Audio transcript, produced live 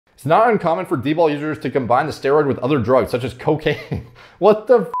It's not uncommon for Dbol users to combine the steroid with other drugs, such as cocaine. What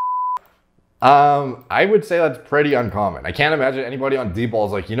the f? I would say that's pretty uncommon. I can't imagine anybody on Dbol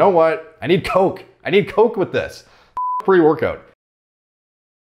is like, you know what? I need Coke. I need Coke with this. Pre-workout.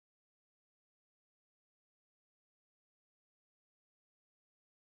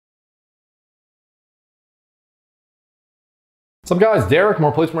 What's up guys, Derek,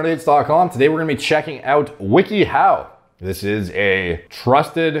 moreplacemoredates.com. Today we're gonna be checking out WikiHow. This is a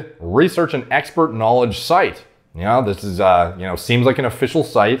trusted research and expert knowledge site. You know, this is, seems like an official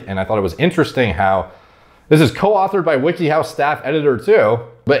site, and I thought it was interesting how this is co-authored by WikiHow staff editor too,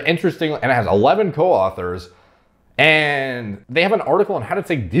 but interesting, and it has 11 co-authors, and they have an article on how to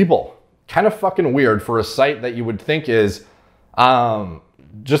take Dbol. Kind of fucking weird for a site that you would think is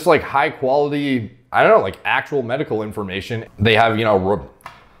just like high quality, I don't know, like actual medical information. They have,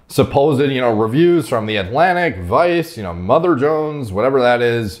 supposed, reviews from The Atlantic, Vice, Mother Jones, whatever that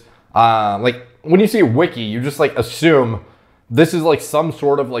is. Like when you see wiki, you just like assume this is like some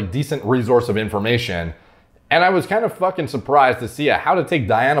sort of like decent resource of information. And I was kind of fucking surprised to see a how to take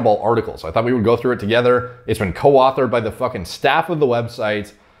Dianabol article. So I thought we would go through it together. It's been co-authored by the fucking staff of the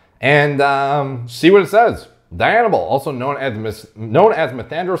website, and see what it says. Dianabol, also known as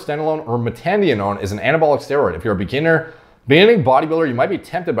methandrostenedione or metandienone, is an anabolic steroid. If you're a beginning bodybuilder, you might be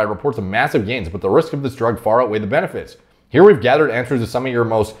tempted by reports of massive gains, but the risk of this drug far outweigh the benefits. Here we've gathered answers to some of your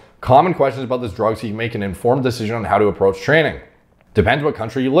most common questions about this drug so you can make an informed decision on how to approach training. Depends what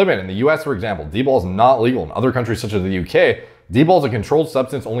country you live in. In the US, for example, Dbol is not legal. In other countries such as the UK, Dbol is a controlled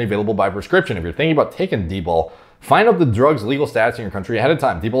substance only available by prescription. If you're thinking about taking Dbol, find out the drug's legal status in your country ahead of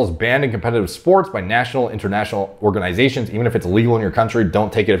time. Dbol is banned in competitive sports by national, international organizations. Even if it's legal in your country,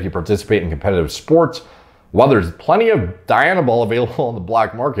 don't take it if you participate in competitive sports. While there's plenty of Dianabol available on the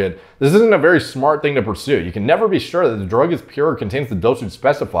black market, this isn't a very smart thing to pursue. You can never be sure that the drug is pure or contains the dosage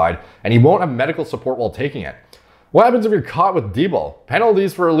specified, and you won't have medical support while taking it. What happens if you're caught with Dbol?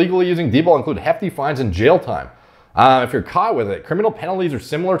 Penalties for illegally using Dbol include hefty fines and jail time. If you're caught with it, criminal penalties are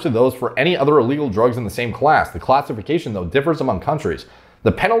similar to those for any other illegal drugs in the same class. The classification, though, differs among countries.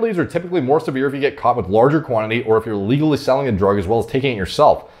 The penalties are typically more severe if you get caught with larger quantity or if you're legally selling a drug as well as taking it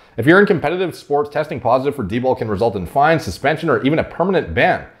yourself. If you're in competitive sports, testing positive for Dbol can result in fines, suspension, or even a permanent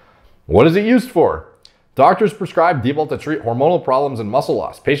ban. What is it used for? Doctors prescribe Dbol to treat hormonal problems and muscle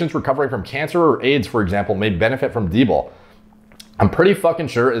loss. Patients recovering from cancer or AIDS, for example, may benefit from Dbol. I'm pretty fucking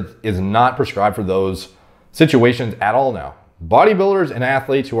sure it is not prescribed for those situations at all now. Bodybuilders and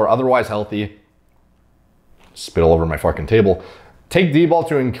athletes who are otherwise healthy, spit all over my fucking table, take Dbol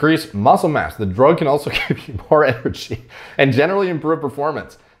to increase muscle mass. The drug can also give you more energy and generally improve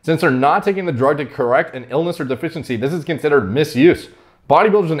performance. Since they're not taking the drug to correct an illness or deficiency, this is considered misuse.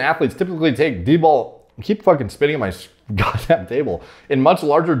 Bodybuilders and athletes typically take Dbol, keep fucking spitting at my goddamn table, in much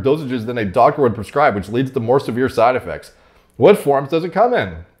larger dosages than a doctor would prescribe, which leads to more severe side effects. What forms does it come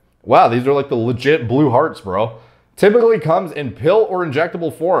in? Wow, these are like the legit blue hearts, bro. Typically comes in pill or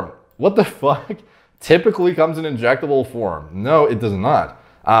injectable form. What the fuck? Typically comes in injectable form. No, it does not.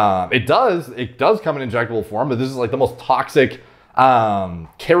 It does come in injectable form, but this is like the most toxic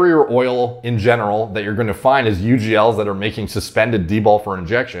carrier oil in general that you're going to find is UGLs that are making suspended Dbol for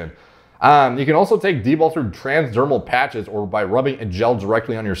injection. You can also take Dbol through transdermal patches or by rubbing a gel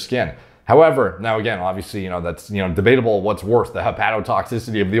directly on your skin. However, now again, obviously, that's, debatable what's worse, the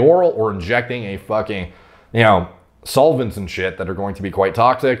hepatotoxicity of the oral or injecting a fucking, solvents and shit that are going to be quite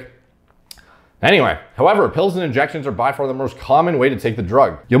toxic. Anyway, however, pills and injections are by far the most common way to take the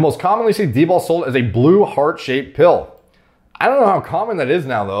drug. You'll most commonly see Dbol sold as a blue heart-shaped pill. I don't know how common that is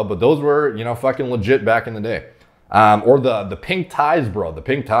now though, but those were, fucking legit back in the day. Or the pink ties, bro, the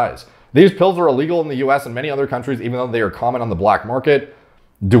pink ties. These pills are illegal in the US and many other countries, even though they are common on the black market.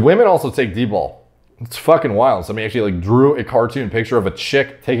 Do women also take Dbol? It's fucking wild. Somebody actually drew a cartoon picture of a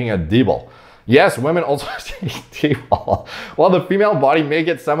chick taking a Dbol. Yes, women also take Dbol. While the female body may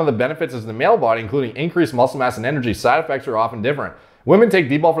get some of the benefits as the male body, including increased muscle mass and energy, side effects are often different. Women take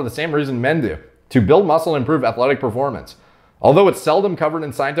Dbol for the same reason men do, to build muscle and improve athletic performance. Although it's seldom covered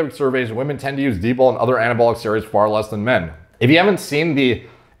in scientific surveys, women tend to use Dbol and other anabolic steroids far less than men. If you haven't seen the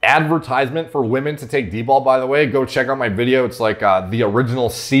advertisement for women to take Dbol, by the way, go check out my video. It's like the original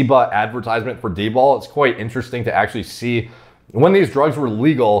SIBA advertisement for Dbol. It's quite interesting to actually see when these drugs were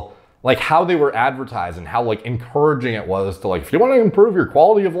legal, like how they were advertised and how like encouraging it was to like, if you want to improve your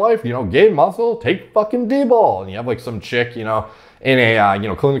quality of life, gain muscle, take fucking Dbol. And you have like some chick, in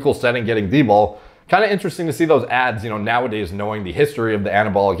a clinical setting getting Dbol. Kind of interesting to see those ads, nowadays, knowing the history of the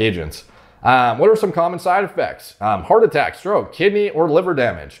anabolic agents. What are some common side effects? Heart attack, stroke, kidney or liver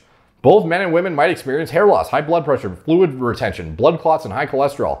damage. Both men and women might experience hair loss, high blood pressure, fluid retention, blood clots, and high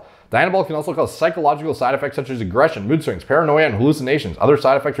cholesterol. Dianabol can also cause psychological side effects such as aggression, mood swings, paranoia, and hallucinations. Other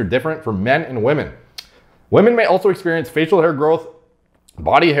side effects are different for men and women. Women may also experience facial hair growth,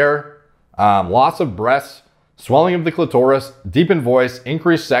 body hair, loss of breasts, swelling of the clitoris, deepened voice,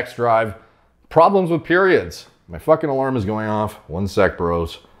 increased sex drive, problems with periods. My fucking alarm is going off. One sec,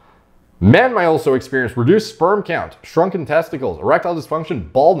 bros. Men might also experience reduced sperm count, shrunken testicles, erectile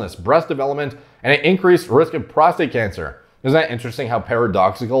dysfunction, baldness, breast development, and an increased risk of prostate cancer. Isn't that interesting how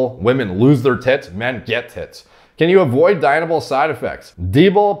paradoxical? Women lose their tits, men get tits. Can you avoid Dianabol side effects?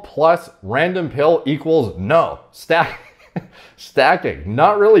 Dbol plus random pill equals no. Stacking.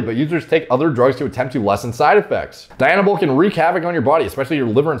 Not really, but users take other drugs to attempt to lessen side effects. Dianabol can wreak havoc on your body, especially your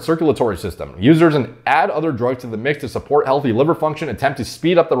liver and circulatory system. Users can add other drugs to the mix to support healthy liver function, attempt to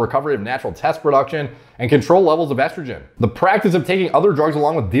speed up the recovery of natural test production, and control levels of estrogen. The practice of taking other drugs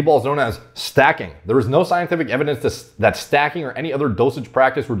along with Dbol is known as stacking. There is no scientific evidence that stacking or any other dosage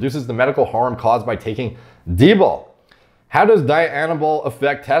practice reduces the medical harm caused by taking Dbol. How does Dianabol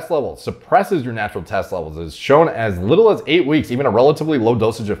affect test levels? Suppresses your natural test levels. It is shown as little as 8 weeks. Even a relatively low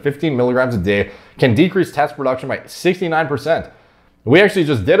dosage of 15 milligrams a day can decrease test production by 69%. We actually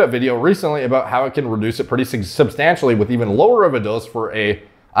just did a video recently about how it can reduce it pretty substantially with even lower of a dose for a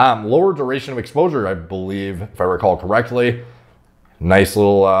lower duration of exposure, I believe, if I recall correctly. Nice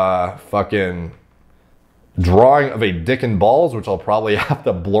little fucking drawing of a dick and balls, which I'll probably have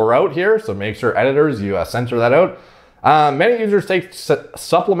to blur out here. So make sure, editors, you censor that out. Many users take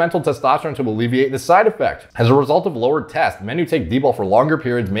supplemental testosterone to alleviate this side effect. As a result of lowered tests, men who take Dbol for longer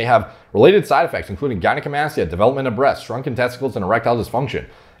periods may have related side effects, including gynecomastia, development of breasts, shrunken testicles, and erectile dysfunction.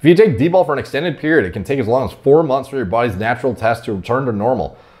 If you take Dbol for an extended period, it can take as long as 4 months for your body's natural tests to return to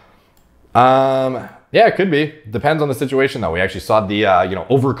normal. Yeah, it could be. Depends on the situation, though. We actually saw the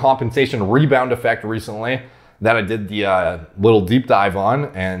overcompensation rebound effect recently that I did the little deep dive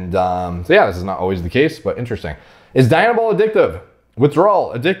on, and so yeah, this is not always the case, but interesting. Is Dianabol addictive?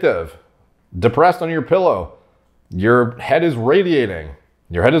 Withdrawal, addictive. Depressed on your pillow. Your head is radiating.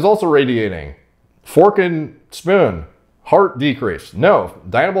 Your head is also radiating. Fork and spoon. Heart decrease. No,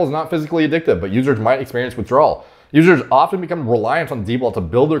 Dianabol is not physically addictive, but users might experience withdrawal. Users often become reliant on Dbol to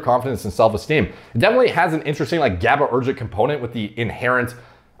build their confidence and self-esteem. It definitely has an interesting GABAergic component with the inherent,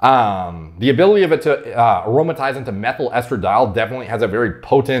 the ability of it to aromatize into methyl estradiol definitely has a very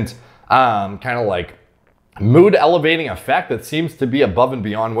potent kind of mood elevating effect that seems to be above and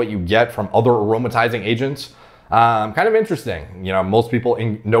beyond what you get from other aromatizing agents. Kind of interesting. You know, most people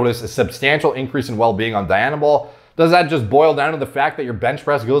notice a substantial increase in well-being on Dianabol. Does that just boil down to the fact that your bench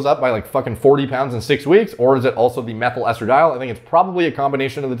press goes up by fucking 40 pounds in 6 weeks? Or is it also the methyl estradiol? I think it's probably a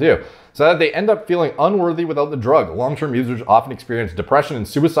combination of the two. So that they end up feeling unworthy without the drug. Long-term users often experience depression and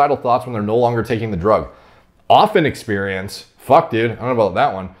suicidal thoughts when they're no longer taking the drug. Often experience, fuck dude, I don't know about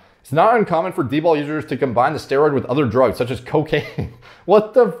that one. It's not uncommon for Dbol users to combine the steroid with other drugs, such as cocaine.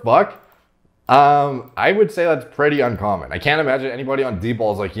 What the fuck? I would say that's pretty uncommon. I can't imagine anybody on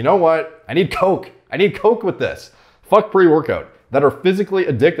Dbol is like, you know what? I need coke. I need coke with this. Fuck pre-workout. That are physically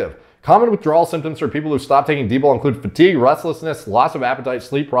addictive. Common withdrawal symptoms for people who stop taking Dbol include fatigue, restlessness, loss of appetite,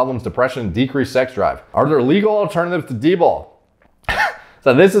 sleep problems, depression, and decreased sex drive. Are there legal alternatives to Dbol?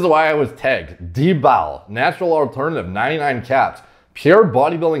 So this is why I was tagged. Dbol, natural alternative, 99 caps. Pure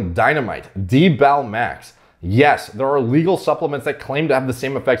bodybuilding dynamite, Dbol Max. Yes, there are legal supplements that claim to have the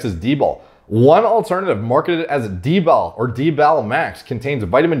same effects as Dbol. One alternative marketed as Dbol or Dbol Max contains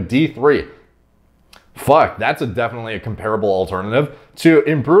vitamin D3. Fuck, that's definitely a comparable alternative to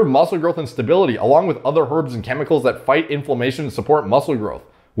improve muscle growth and stability, along with other herbs and chemicals that fight inflammation and support muscle growth.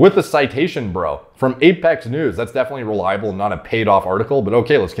 With a citation, bro, from Apex News. That's definitely reliable, not a paid-off article, but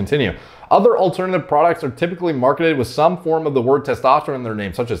okay, let's continue. Other alternative products are typically marketed with some form of the word testosterone in their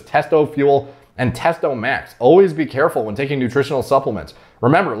name, such as Testo Fuel and Testo Max. Always be careful when taking nutritional supplements.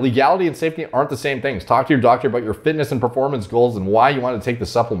 Remember, legality and safety aren't the same things. Talk to your doctor about your fitness and performance goals and why you want to take the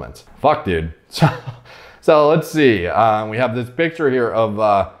supplements. Fuck, dude. So let's see. We have this picture here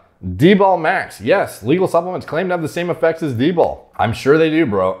of Dbol Max. Yes, legal supplements claim to have the same effects as Dbol. I'm sure they do,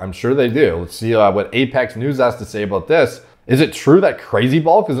 bro. I'm sure they do. Let's see what Apex News has to say about this. Is it true that Crazy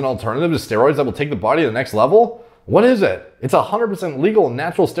Bulk is an alternative to steroids that will take the body to the next level? What is it? It's a 100% legal and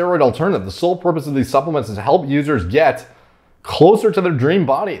natural steroid alternative. The sole purpose of these supplements is to help users get closer to their dream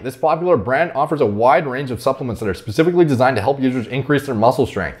body. This popular brand offers a wide range of supplements that are specifically designed to help users increase their muscle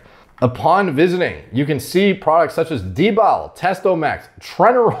strength. Upon visiting, you can see products such as Dbol, Testo Max,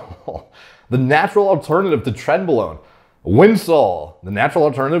 Trenorol, the natural alternative to Trenbolone, Winsol, the natural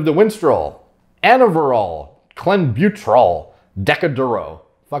alternative to Winstrol, Anaverol, Clenbuterol, Decaduro,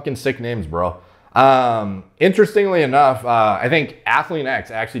 Fucking sick names, bro. Interestingly enough, I think Athlean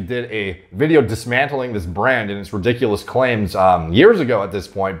X actually did a video dismantling this brand and its ridiculous claims years ago at this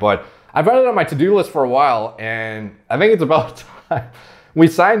point, but I've had it on my to-do list for a while, and I think it's about time we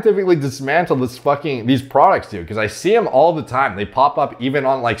scientifically dismantle these products, dude, because I see them all the time. They pop up even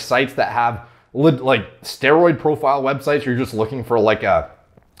on like sites that have like steroid profile websites. You're just looking for like a,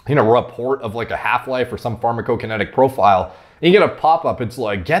 report of like a half-life or some pharmacokinetic profile. And you get a pop-up, it's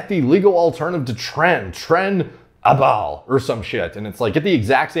like, get the legal alternative to Dbol or some shit. And it's like, get the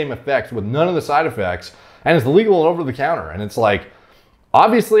exact same effects with none of the side effects. And it's legal and over the counter. And it's like,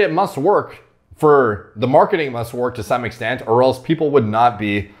 obviously it must work. For the marketing must work to some extent, or else people would not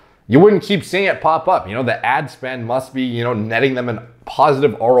be, you wouldn't keep seeing it pop up. The ad spend must be, netting them a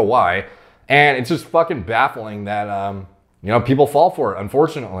positive ROI. And it's just fucking baffling that, people fall for it,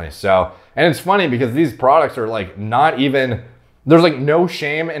 unfortunately. So, and it's funny because these products are like not even, there's like no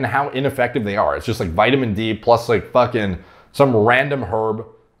shame in how ineffective they are. It's just like vitamin D plus like fucking some random herb.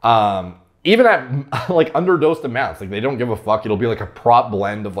 Even at like underdosed amounts, like they don't give a fuck. It'll be like a prop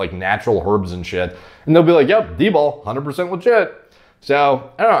blend of like natural herbs and shit. And they'll be like, yep, Dbol, 100% legit.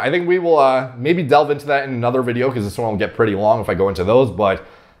 So I don't know. I think we will maybe delve into that in another video because this one will get pretty long if I go into those. But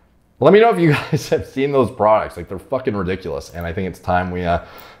let me know if you guys have seen those products. Like they're fucking ridiculous. And I think it's time we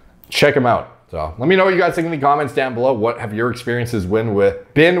check them out. So let me know what you guys think in the comments down below. What have your experiences been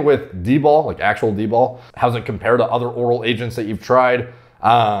with Dbol, like actual Dbol? How's it compared to other oral agents that you've tried?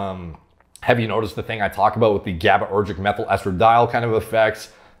 Have you noticed the thing I talk about with the GABAergic methyl estradiol kind of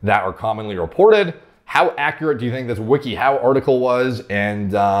effects that are commonly reported? How accurate do you think this WikiHow article was? And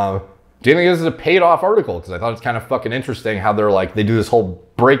do you think this is a paid off article? Because I thought it's kind of fucking interesting how they're like, they do this whole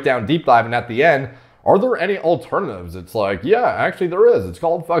breakdown deep dive, and at the end, are there any alternatives? It's like, yeah, actually there is. It's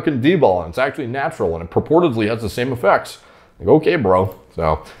called fucking Dbol, and it's actually natural, and it purportedly has the same effects. Like, okay, bro.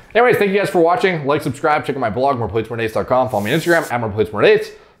 So anyways, thank you guys for watching. Like, subscribe, check out my blog, moreplates.com. Follow me on Instagram, @moreplates.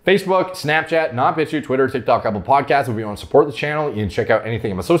 Facebook, Snapchat, NotBitChute, Twitter, TikTok, Apple Podcasts. If you want to support the channel, you can check out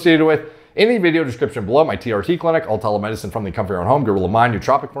anything I'm associated with in the video description below. My TRT clinic, all telemedicine from the comfort of your own home, Gorilla Mind,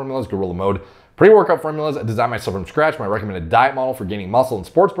 nootropic formulas, Gorilla Mode, pre-workout formulas. I designed myself from scratch, my recommended diet model for gaining muscle and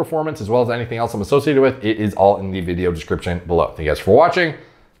sports performance, as well as anything else I'm associated with. It is all in the video description below. Thank you guys for watching.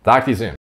 Talk to you soon.